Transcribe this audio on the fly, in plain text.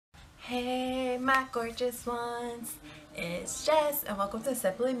Hey my gorgeous ones, it's Jess and welcome to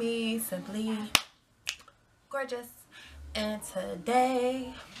Simply Me, Simply Gorgeous. And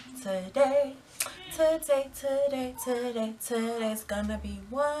today's gonna be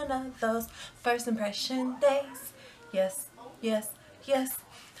one of those first impression days. Yes.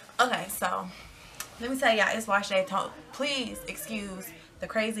 Okay, so let me tell y'all, it's wash day. Please excuse the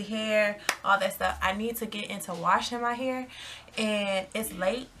crazy hair, all that stuff. I need to get into washing my hair and it's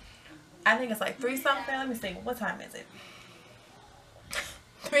late. I think it's like 3 something. Let me see, what time is it?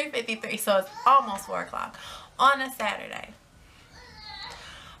 3:53, so it's almost 4 o'clock on a Saturday.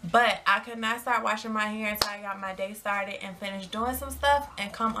 But I could not start washing my hair until I got my day started and finished doing some stuff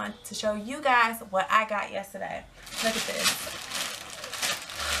and come on to show you guys what I got yesterday. Look at this.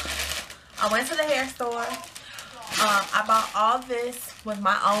 I went to the hair store. I bought all this with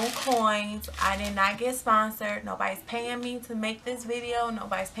my own coins. I did not get sponsored. Nobody's paying me to make this video.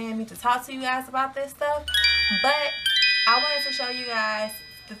 Nobody's paying me to talk to you guys about this stuff. But I wanted to show you guys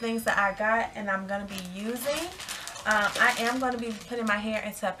the things that I got and I'm going to be using. I am going to be putting my hair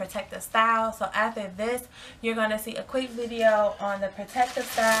into a protective style. So after this, you're going to see a quick video on the protective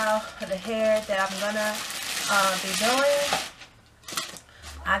style of the hair that I'm going to be doing.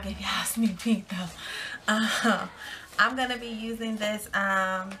 I'll give y'all a sneak peek though. I'm going to be using this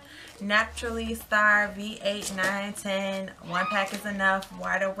Naturally Star V8 910 1 pack is enough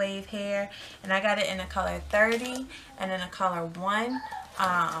water wave hair, and I got it in the color 30 and in the color 1.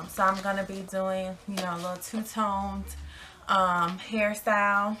 So I'm going to be doing, you know, a little two-toned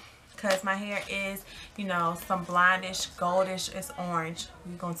hairstyle because my hair is, you know, some blondish, goldish. It's orange.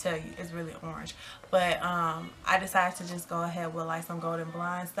 We're going to tell you it's really orange. But I decided to just go ahead with like some golden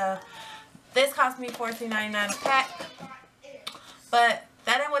blonde stuff. This cost me $14.99 a pack. But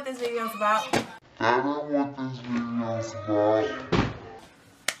that ain't what this video is about.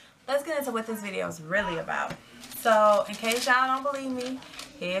 Let's get into what this video is really about. So, in case y'all don't believe me,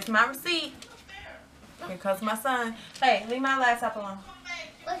 here's my receipt. Here comes my son. Hey, leave my laptop alone.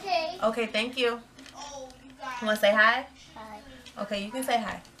 Okay. Okay, thank you. You want to say hi? Hi. Okay, you can say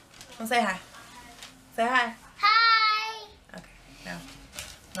hi. Want to say hi? Say hi. Hi. Okay, now.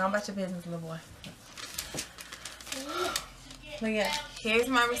 Now about your business, little boy. But yeah, here's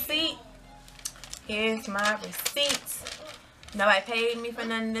my receipt. Here's my receipts. Nobody paid me for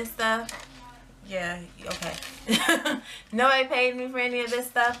none of this stuff. Yeah, okay. Nobody paid me for any of this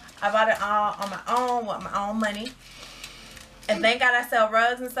stuff. I bought it all on my own with my own money. And thank God I sell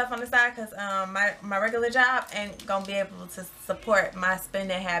rugs and stuff on the side because my regular job ain't gonna be able to support my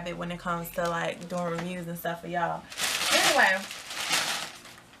spending habit when it comes to like doing reviews and stuff for y'all. Anyway,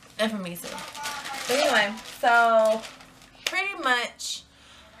 and for me too. But anyway, so pretty much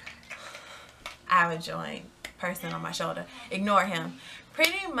I have a joint person on my shoulder. Ignore him.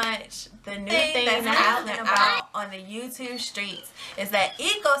 Pretty much the new thing that's happening out on the YouTube streets is that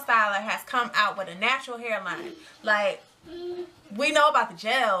Ecostyler has come out with a natural hairline. Like, we know about the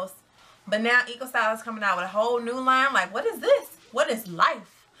gels, but now Ecostyler is coming out with a whole new line. Like, what is this? What is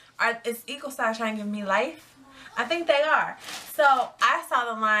life? Is Ecostyler trying to give me life? I think they are. So I saw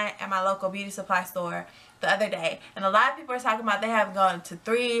the line at my local beauty supply store the other day, and a lot of people are talking about they have gone to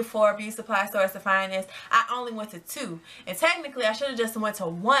 3, 4 beauty supply stores to find this. I only went to 2, and technically I should have just went to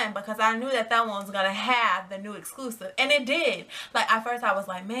 1 because I knew that that one was gonna have the new exclusive, and it did. Like at first I was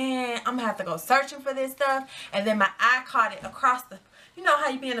like, man, I'm gonna have to go searching for this stuff, and then my eye caught it across the, you know how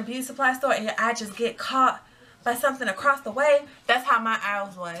you be in a beauty supply store and your eye just get caught by something across the way? That's how my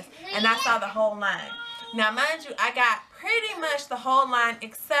eyes was, and I saw the whole line. Now, mind you, I got pretty much the whole line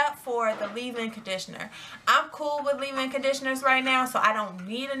except for the leave-in conditioner. I'm cool with leave-in conditioners right now, so I don't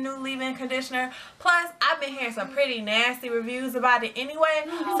need a new leave-in conditioner. Plus, I've been hearing some pretty nasty reviews about it anyway,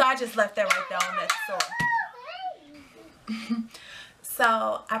 so I just left that right there on that store.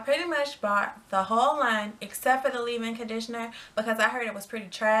 So, I pretty much bought the whole line except for the leave-in conditioner because I heard it was pretty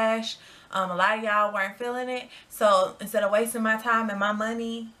trash. A lot of y'all weren't feeling it, so instead of wasting my time and my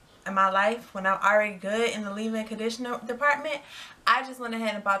money in my life when I'm already good in the leave-in conditioner department, I just went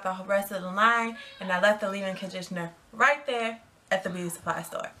ahead and bought the rest of the line, and I left the leave-in conditioner right there at the beauty supply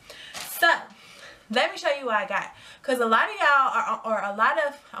store. So let me show you what I got, because a lot of y'all or a lot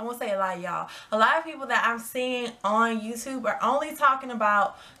of, I won't say a lot of y'all, a lot of people that I'm seeing on YouTube are only talking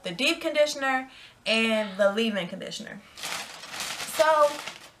about the deep conditioner and the leave-in conditioner. So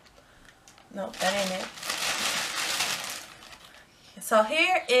nope, that ain't it. So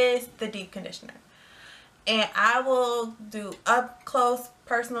here is the deep conditioner, and I will do up close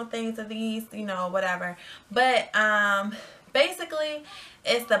personal things of these, you know, whatever. But Basically,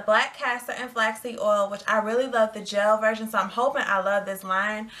 it's the black castor and flaxseed oil, which I really love the gel version, so I'm hoping I love this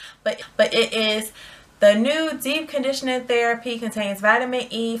line. But it is the new deep conditioning therapy, contains vitamin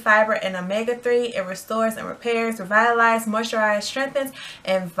E, fiber, and omega-3. It restores and repairs, revitalizes, moisturizes, strengthens,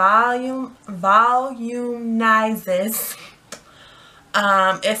 and volumizes.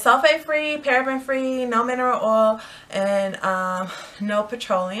 It's sulfate free, paraben free, no mineral oil, and no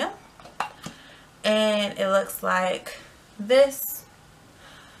petroleum. And it looks like this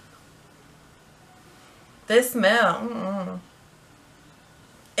smell.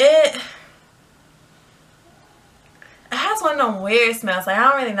 It has one of them weird smells. Like, I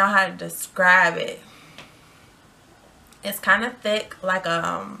don't really know how to describe it. It's kind of thick, like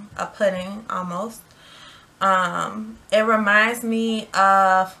a pudding almost. It reminds me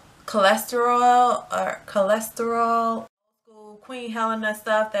of cholesterol Queen Helena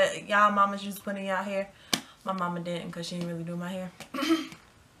stuff that y'all mamas used to put in y'all hair. My mama didn't, because she didn't really do my hair.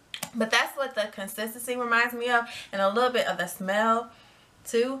 But that's what the consistency reminds me of, and a little bit of the smell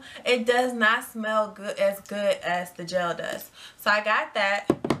too. It does not smell as good as the gel does. So I got that.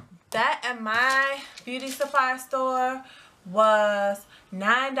 That at my beauty supply store was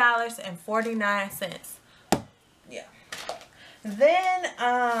 $9.49. Yeah. Then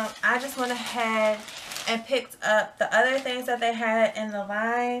I just went ahead and picked up the other things that they had in the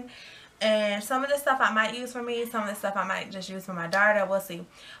line. And some of the stuff I might use for me, some of the stuff I might just use for my daughter. We'll see.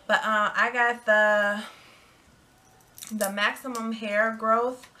 But I got the maximum hair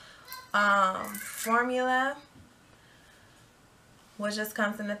growth formula, which just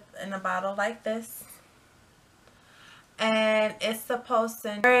comes in a bottle like this. And it's supposed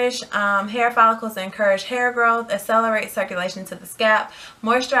to nourish hair follicles, encourage hair growth, accelerate circulation to the scalp,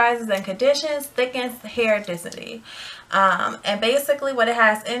 moisturizes and conditions, thickens hair density. And basically what it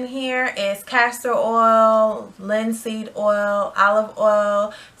has in here is castor oil, linseed oil, olive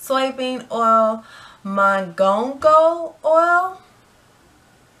oil, soybean oil, mongongo oil,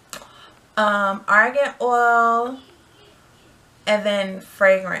 argan oil, and then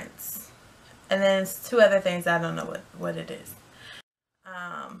fragrance. And then it's two other things. I don't know what it is.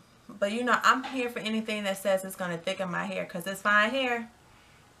 But you know, I'm here for anything that says it's going to thicken my hair, because it's fine hair.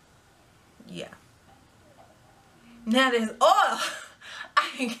 Yeah. Now this oil. I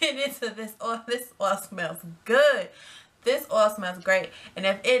can get into this oil. This oil smells good. This oil smells great. And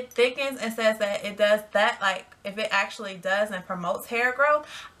if it thickens and says that it does that, like if it actually does and promotes hair growth,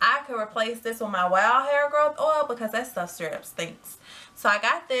 I could replace this with my Wow hair growth oil, because that stuff straight up stinks. So I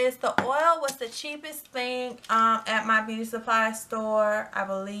got this. The oil was the cheapest thing at my beauty supply store, I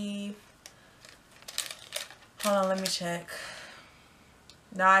believe. Hold on, let me check.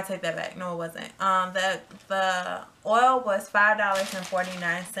 No, I take that back. No, it wasn't. The oil was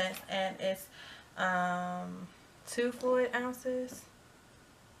 $5.49, and it's 2 fluid ounces.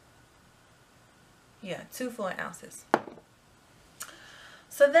 Yeah, 2 fluid ounces.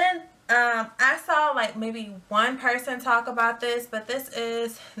 So then I saw like maybe one person talk about this, but this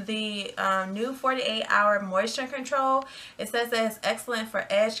is the new 48-hour moisture control. It says that it's excellent for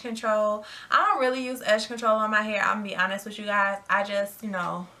edge control. I don't really use edge control on my hair, I'm gonna be honest with you guys. I just, you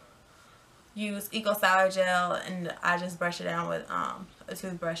know, use Ecostyler gel, and I just brush it down with a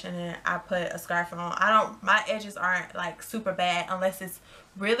toothbrush, and then I put a scarf on. My edges aren't like super bad unless it's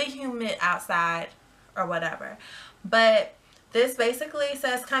really humid outside or whatever. But this basically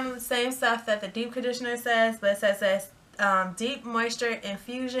says kind of the same stuff that the deep conditioner says, but it says that deep moisture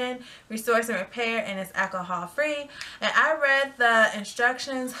infusion, restores and repair, and it's alcohol free. And I read the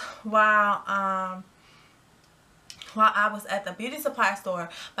instructions while I was at the beauty supply store,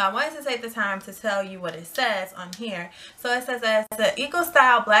 but I wanted to take the time to tell you what it says on here. So it says that the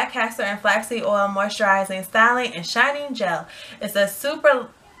Eco-Style Black Castor and Flaxseed Oil Moisturizing, Styling, and Shining Gel. It's a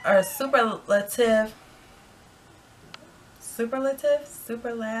superlative,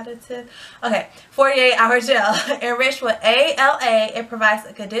 okay, 48-hour gel enriched with ALA. It provides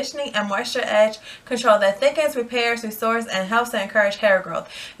a conditioning and moisture edge control that thickens, repairs, restores, and helps to encourage hair growth.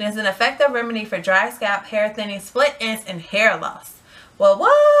 It is an effective remedy for dry scalp, hair thinning, split ends, and hair loss. Well,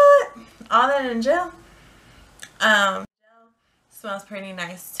 what? All that in gel? Gel smells pretty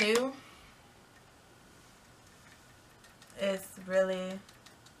nice too. It's really,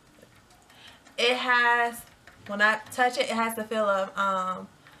 it has, when I touch it, it has the feel of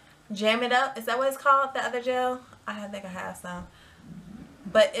Jam It Up. Is that what it's called? The other gel? I think I have some.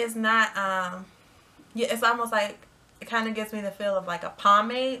 But it's not, yeah, it's almost like, it kind of gives me the feel of like a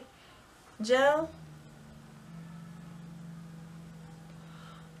pomade gel.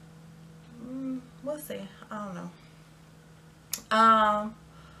 We'll see. I don't know.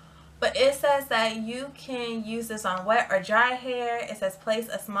 But it says that you can use this on wet or dry hair. It says place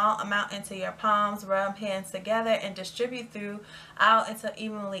a small amount into your palms, rub hands together, and distribute throughout until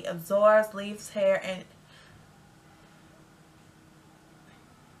evenly absorbs, leaves hair, and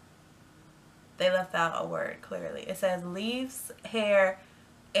they left out a word clearly. It says leaves hair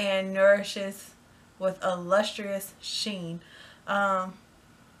and nourishes with a lustrous sheen. Alright,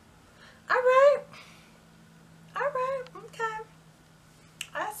 okay.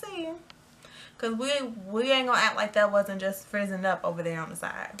 I see you. Cause we ain't gonna act like that wasn't just frizzing up over there on the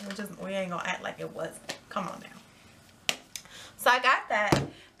side. We ain't gonna act like it wasn't. Come on now. So I got that,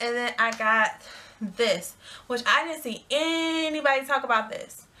 and then I got this, which I didn't see anybody talk about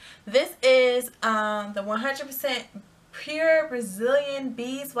this. This is the 100% pure Brazilian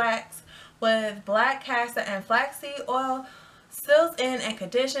beeswax with black castor and flaxseed oil. Seals in and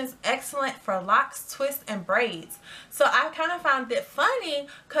conditions, excellent for locks, twists, and braids. So I kind of found it funny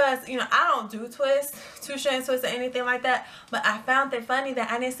because, you know, I don't do twists, touche and twists, or anything like that. But I found it funny that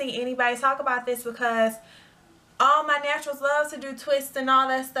I didn't see anybody talk about this because all my naturals love to do twists and all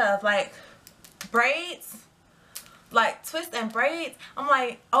that stuff. Like braids, like twists and braids. I'm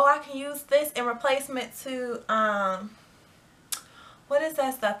like, oh, I can use this in replacement to, what is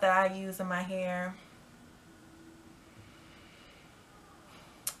that stuff that I use in my hair?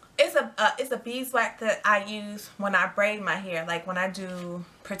 It's a beeswax that I use when I braid my hair, like when I do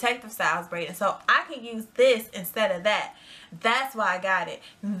protective styles braiding. So I can use this instead of that. That's why I got it.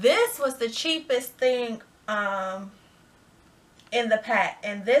 This was the cheapest thing in the pack,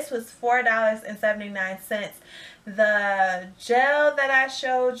 and this was $4.79. The gel that I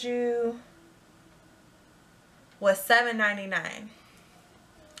showed you was $7.99.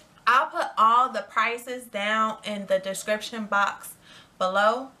 I'll put all the prices down in the description box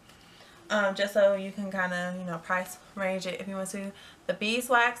below. Just so you can kind of, you know, price range it if you want to. The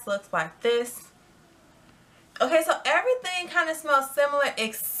beeswax looks like this. Okay, so everything kind of smells similar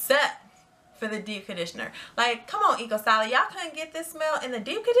except for the deep conditioner. Like, come on, Ecostyler, y'all couldn't get this smell in the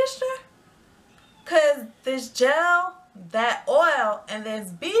deep conditioner? Because this gel, that oil, and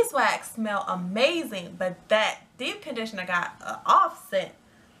this beeswax smell amazing, but that deep conditioner got an offset.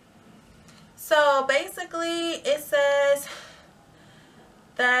 So basically, it says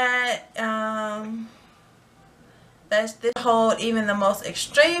that this hold even the most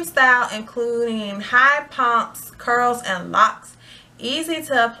extreme style, including high pumps, curls, and locks. Easy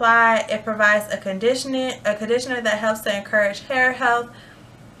to apply. It provides a conditioner that helps to encourage hair health,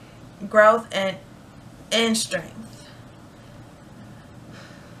 growth, and strength.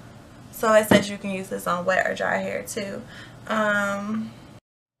 So it says you can use this on wet or dry hair too.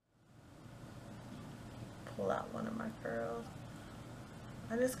 Pull out one of my curls.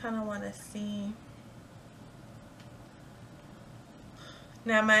 I just kind of want to see.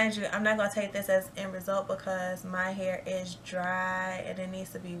 Now, mind you, I'm not going to take this as end result because my hair is dry and it needs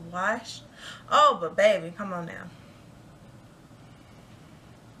to be washed. Oh, but baby, come on now.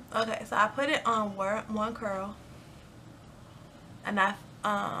 Okay, so I put it on one curl. And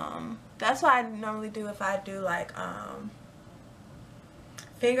that's what I normally do if I do like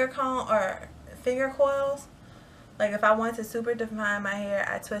finger comb or finger coils. Like if I want to super define my hair,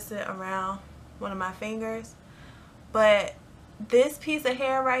 I twist it around one of my fingers. But this piece of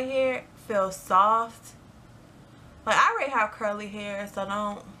hair right here feels soft. Like I already have curly hair, so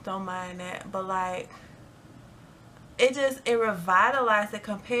don't mind that. But like it revitalized it.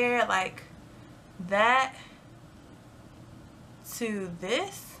 Compared like that to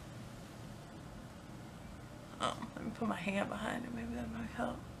this. Oh, let me put my hand behind it. Maybe that might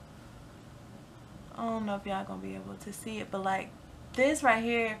help. I don't know if y'all gonna be able to see it, but like this right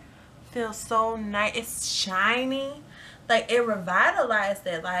here feels so nice. It's shiny. Like it revitalized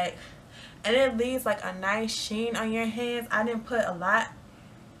it, like, and it leaves like a nice sheen on your hands. I didn't put a lot,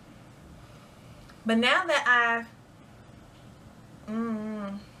 but now that I've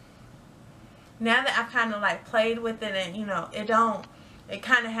kind of like played with it, and you know, it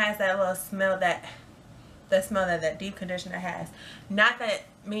kind of has that little smell that deep conditioner has. Not that it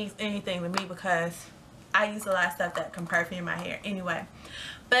means anything to me because I use a lot of stuff that can perfume my hair anyway.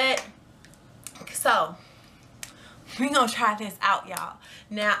 But so we're gonna try this out, y'all.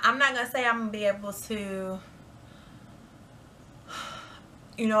 Now I'm not gonna say I'm gonna be able to,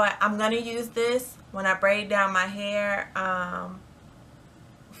 you know what, I'm gonna use this when I braid down my hair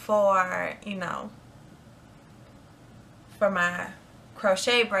for, you know, for my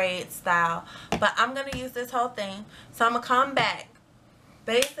crochet braid style. But I'm gonna use this whole thing, so I'm gonna come back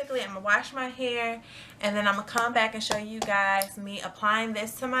basically I'm gonna wash my hair and then I'm gonna come back and show you guys me applying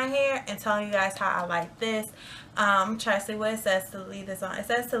this to my hair and telling you guys how I like this. Try to see what it says to leave this on. It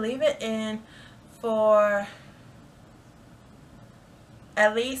says to leave it in for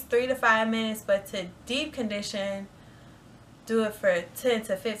at least 3 to 5 minutes, but to deep condition, do it for 10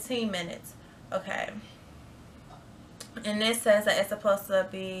 to 15 minutes. Okay. And this says that it's supposed to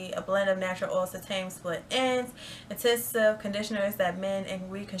be a blend of natural oils to tame split ends, intensive conditioners that mend and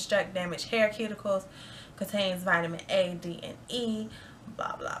reconstruct damaged hair cuticles, contains vitamin A, D, and E,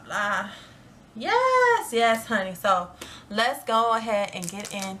 blah, blah, blah. Yes, yes, honey. So let's go ahead and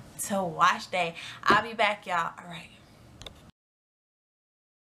get into wash day. I'll be back, y'all. All right.